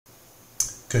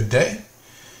Good day.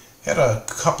 Had a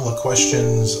couple of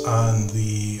questions on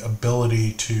the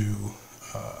ability to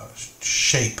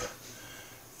shape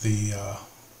the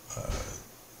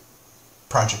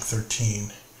Project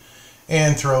 13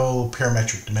 and throw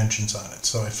parametric dimensions on it.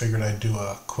 So I figured I'd do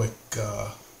a quick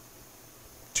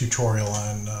tutorial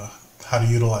on how to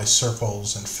utilize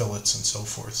circles and fillets and so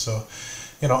forth. So,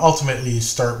 ultimately you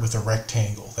start with a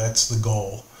rectangle. That's the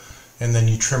goal. And then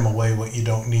you trim away what you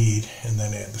don't need and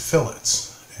then add the fillets.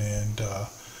 And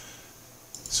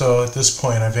so at this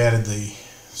point I've added the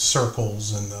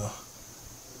circles and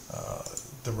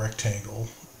the rectangle,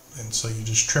 and so you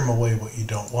just trim away what you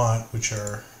don't want, which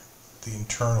are the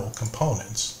internal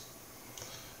components,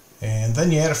 and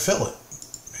then you add a fillet,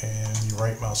 and you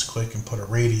right mouse click and put a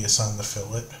radius on the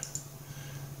fillet,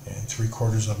 and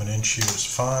 3/4 of an inch here is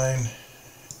fine,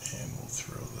 and we'll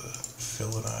throw the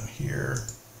fillet on here.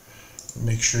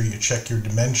 Make sure you check your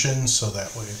dimensions so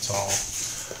that way it's all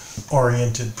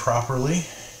oriented properly,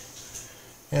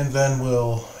 and then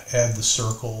we'll add the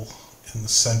circle in the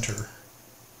center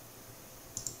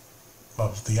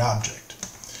of the object.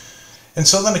 And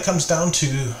so then it comes down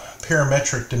to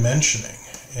parametric dimensioning,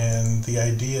 and the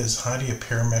idea is, how do you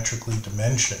parametrically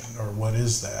dimension, or what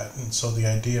is that? And so the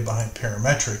idea behind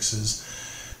parametrics is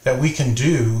that we can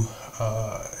do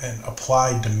and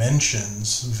apply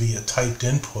dimensions via typed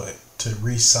input to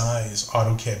resize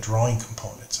AutoCAD drawing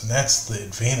components, and that's the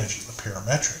advantage of the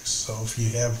parametrics. So if you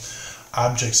have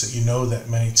objects that that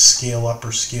might scale up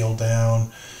or scale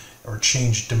down or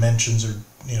change dimensions, or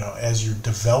as you're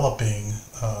developing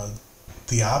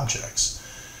the objects,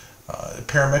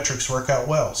 parametrics work out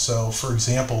well. So for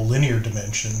example, linear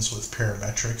dimensions with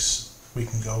parametrics, we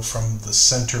can go from the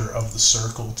center of the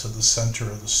circle to the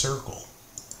center of the circle,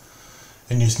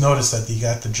 and you notice that you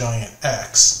got the giant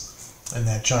X, and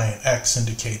that giant X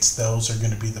indicates those are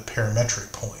going to be the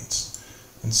parametric points.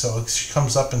 And so it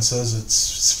comes up and says it's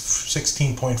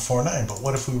 16.49, but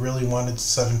what if we really wanted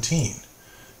 17?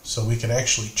 So we could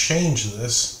actually change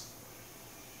this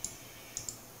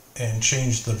and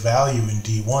change the value in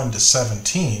D1 to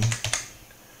 17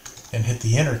 and hit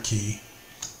the enter key,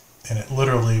 and it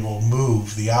literally will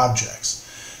move the objects.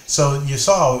 So you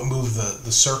saw it move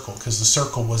the circle because the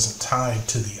circle wasn't tied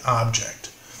to the object.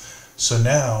 So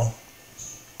now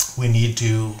we need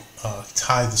to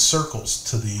tie the circles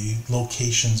to the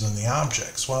locations in the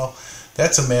objects. Well,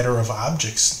 that's a matter of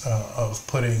objects, of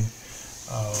putting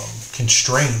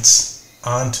constraints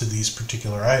onto these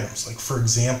particular items. Like for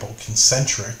example,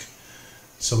 concentric.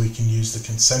 So we can use the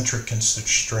concentric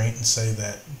constraint and say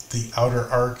that the outer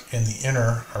arc and the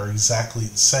inner are exactly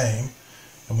the same,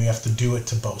 and we have to do it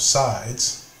to both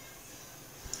sides.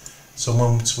 So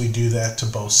once we do that to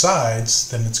both sides,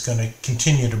 then it's going to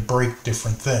continue to break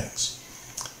different things.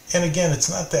 And again, it's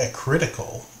not that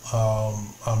critical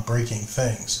on breaking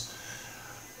things.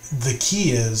 The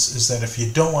key is that if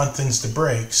you don't want things to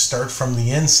break, start from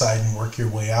the inside and work your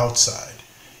way outside,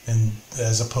 and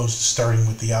as opposed to starting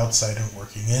with the outside and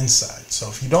working inside. So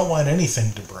if you don't want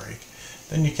anything to break,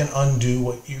 then you can undo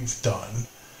what you've done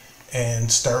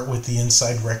and start with the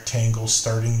inside rectangle,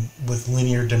 starting with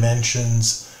linear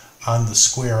dimensions on the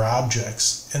square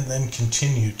objects, and then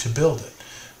continue to build it.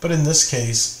 But in this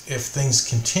case, if things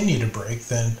continue to break,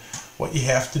 then what you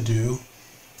have to do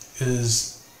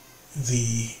is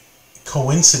the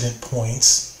coincident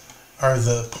points are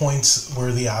the points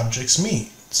where the objects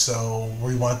meet. So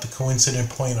we want the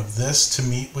coincident point of this to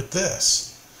meet with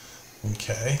this,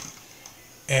 okay?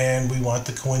 And we want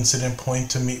the coincident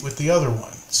point to meet with the other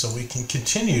one. So we can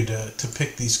continue to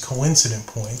pick these coincident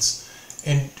points,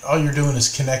 and all you're doing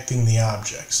is connecting the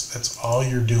objects. That's all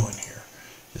you're doing here,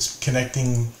 is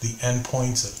connecting the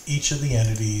endpoints of each of the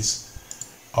entities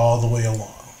all the way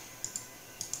along.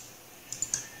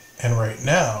 And right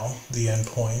now, the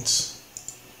endpoints,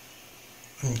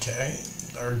 okay,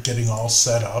 are getting all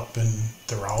set up, and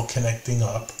they're all connecting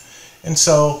up. And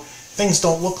so things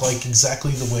don't look like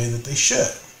exactly the way that they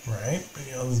should, right?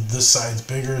 This side's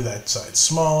bigger, that side's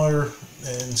smaller,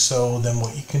 and so then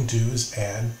what you can do is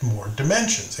add more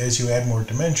dimensions. As you add more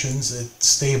dimensions, it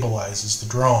stabilizes the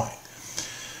drawing.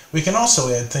 We can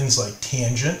also add things like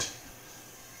tangent,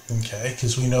 okay,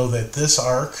 because we know that this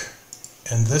arc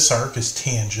and this arc is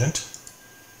tangent,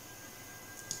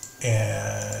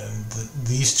 and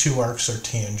these two arcs are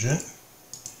tangent,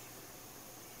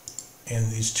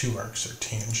 and these two arcs are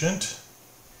tangent,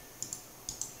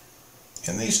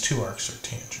 and these two arcs are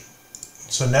tangent.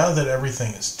 So now that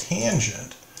everything is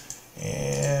tangent,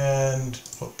 and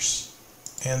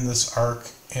and this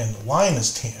arc and the line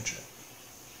is tangent,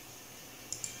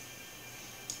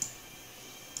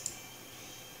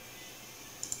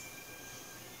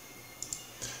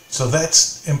 So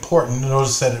that's important.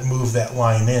 Notice that it moved that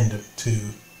line in to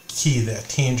key that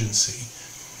tangency.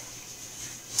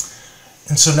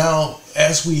 And so now,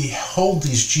 as we hold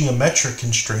these geometric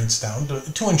constraints down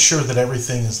to ensure that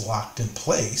everything is locked in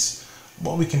place,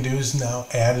 what we can do is now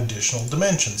add additional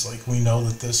dimensions. Like we know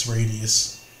that this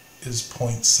radius is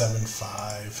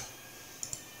 0.75.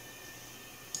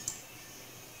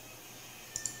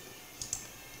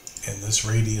 And this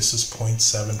radius is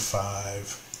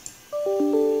 0.75.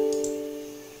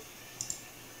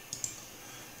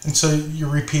 And so you're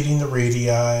repeating the radii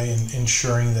and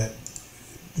ensuring that,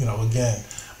 you know, again,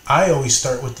 I always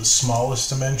start with the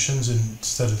smallest dimensions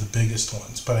instead of the biggest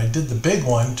ones. But I did the big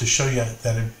one to show you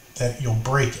that you'll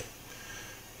break it,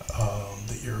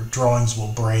 that your drawings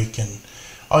will break. And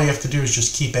all you have to do is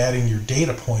just keep adding your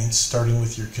data points, starting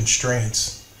with your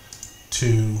constraints,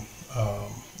 to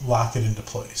lock it into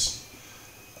place.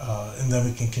 And then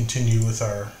we can continue with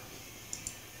our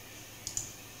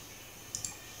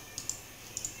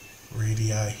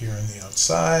radii here on the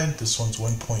outside. This one's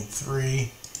 1.3.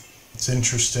 It's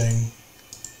interesting.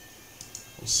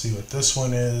 We'll see what this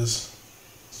one is.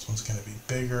 This one's going to be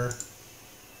bigger.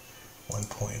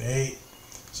 1.8.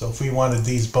 So if we wanted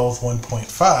these both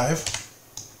 1.5,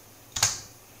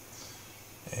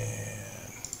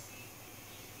 and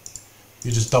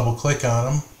you just double click on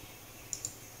them,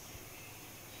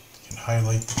 you can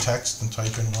highlight the text and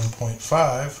type in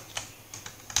 1.5.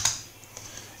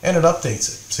 And it updates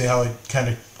it. See how it kind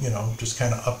of, you know, just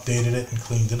kind of updated it and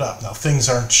cleaned it up. Now things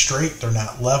aren't straight, they're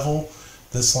not level.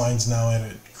 This line's now at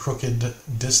a crooked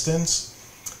distance.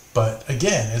 But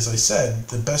again, as I said,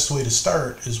 the best way to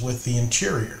start is with the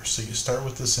interior. So you start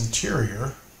with this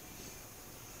interior,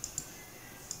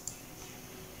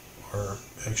 or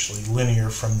actually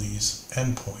linear from these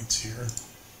endpoints here.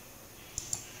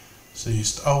 So you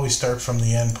always start from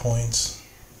the endpoints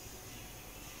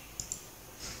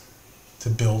to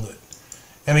build it.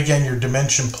 And again, your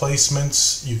dimension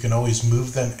placements, you can always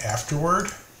move them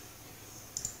afterward,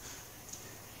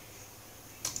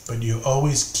 but you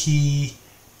always key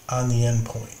on the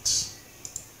endpoints.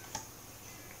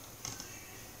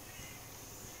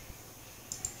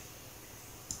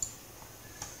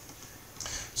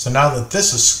 So now that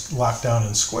this is locked down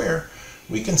in square,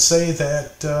 we can say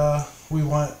that we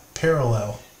want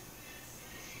parallel.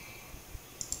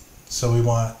 So we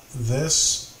want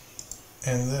this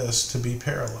and this to be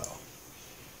parallel.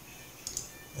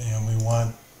 And we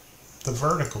want the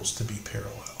verticals to be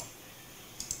parallel.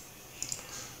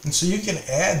 And so you can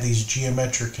add these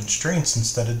geometric constraints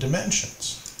instead of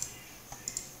dimensions.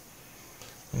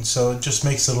 And so it just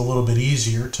makes it a little bit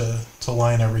easier to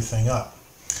line everything up.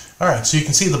 Alright, so you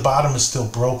can see the bottom is still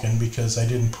broken because I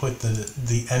didn't put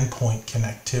the endpoint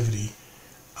connectivity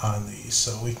on these.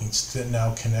 So we can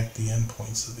now connect the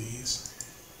endpoints of these.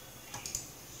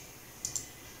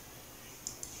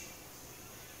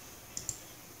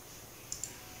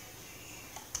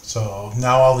 So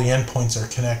now all the endpoints are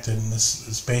connected, and this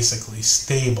is basically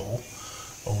stable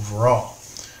overall.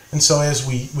 And so as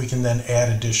we can then add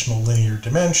additional linear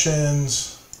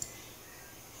dimensions.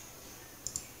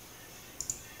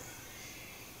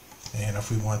 And if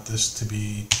we want this to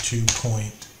be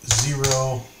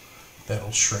 2.0,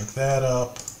 that'll shrink that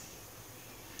up.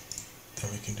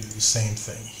 Then we can do the same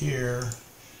thing here.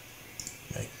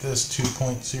 Make this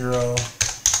 2.0.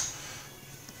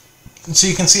 And so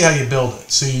you can see how you build it.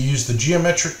 So you use the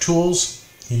geometric tools,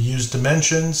 you use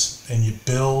dimensions, and you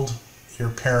build your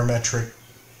parametric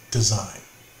design.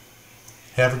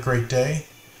 Have a great day,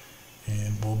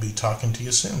 and we'll be talking to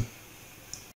you soon.